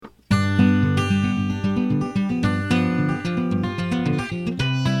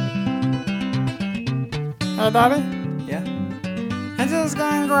Hey, Daddy, Yeah? I'm just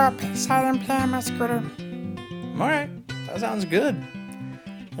gonna go outside and play on my scooter. Alright, that sounds good.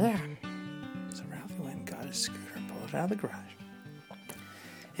 Yeah. So Ralphie went and got his scooter and pulled it out of the garage.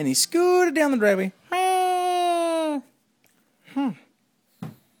 And he scooted down the driveway.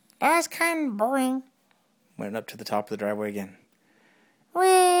 That's kind of boring. Went up to the top of the driveway again.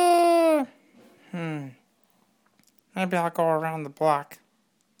 Whee! Maybe I'll go around the block.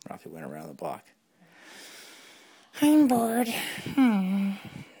 Ralphie went around the block. I'm bored.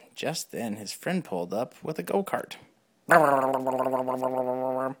 Just then, his friend pulled up with a go-kart.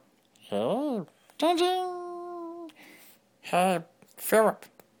 Hey, ding ding. Hey, Philip.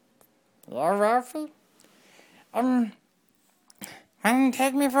 Yeah, Ralphie? Want to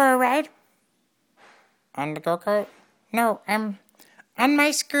take me for a ride? On the go-kart? No, on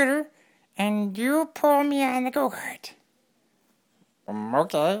my scooter, and you pull me on the go-kart.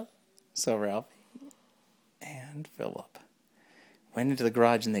 Okay. So Ralphie and Philip went into the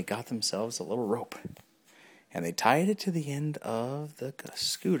garage and they got themselves a little rope. And they tied it to the end of the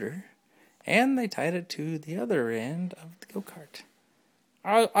scooter. And they tied it to the other end of the go-kart.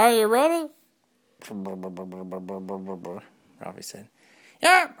 Are you ready? Ralphie said.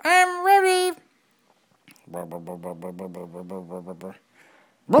 Yeah, I'm ready.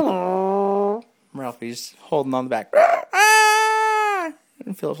 Ralphie's holding on the back. Ah!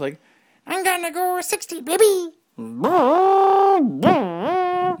 And Philip's like, I'm gonna go 60, baby.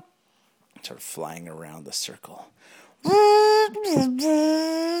 sort of flying around the circle.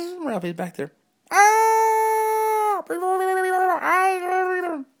 Ralphie's back there.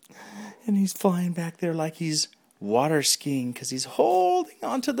 And he's flying back there like he's water skiing because he's holding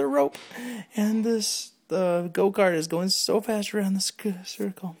onto the rope. And the go-kart is going so fast around the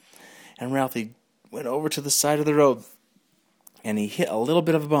circle. And Ralphie went over to the side of the road. And he hit a little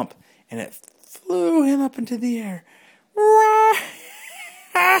bit of a bump. And it flew him up into the air.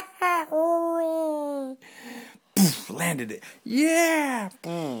 Landed it. Yeah.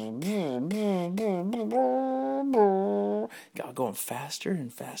 Got going faster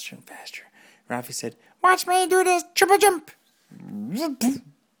and faster and faster. Ralphie said, Watch me do this triple jump.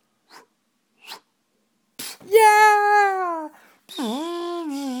 Yeah.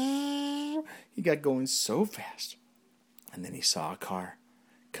 He got going so fast. And then he saw a car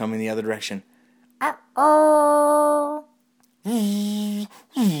coming the other direction. Uh-oh.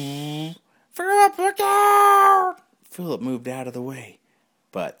 Philip, look out. Philip moved out of the way,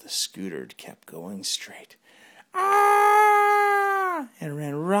 but the scooter kept going straight. And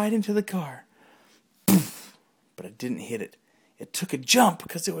ran right into the car. But it didn't hit it. It took a jump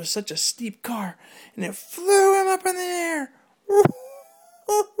because it was such a steep car, and it flew him up in the air.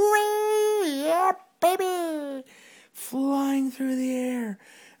 Yeah, baby. Flying through the air.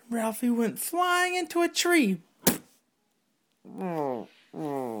 Ralphie went flying into a tree.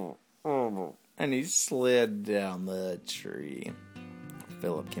 And he slid down the tree.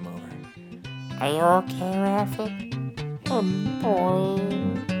 Philip came over. Are you okay, Ralphie? Oh, boy.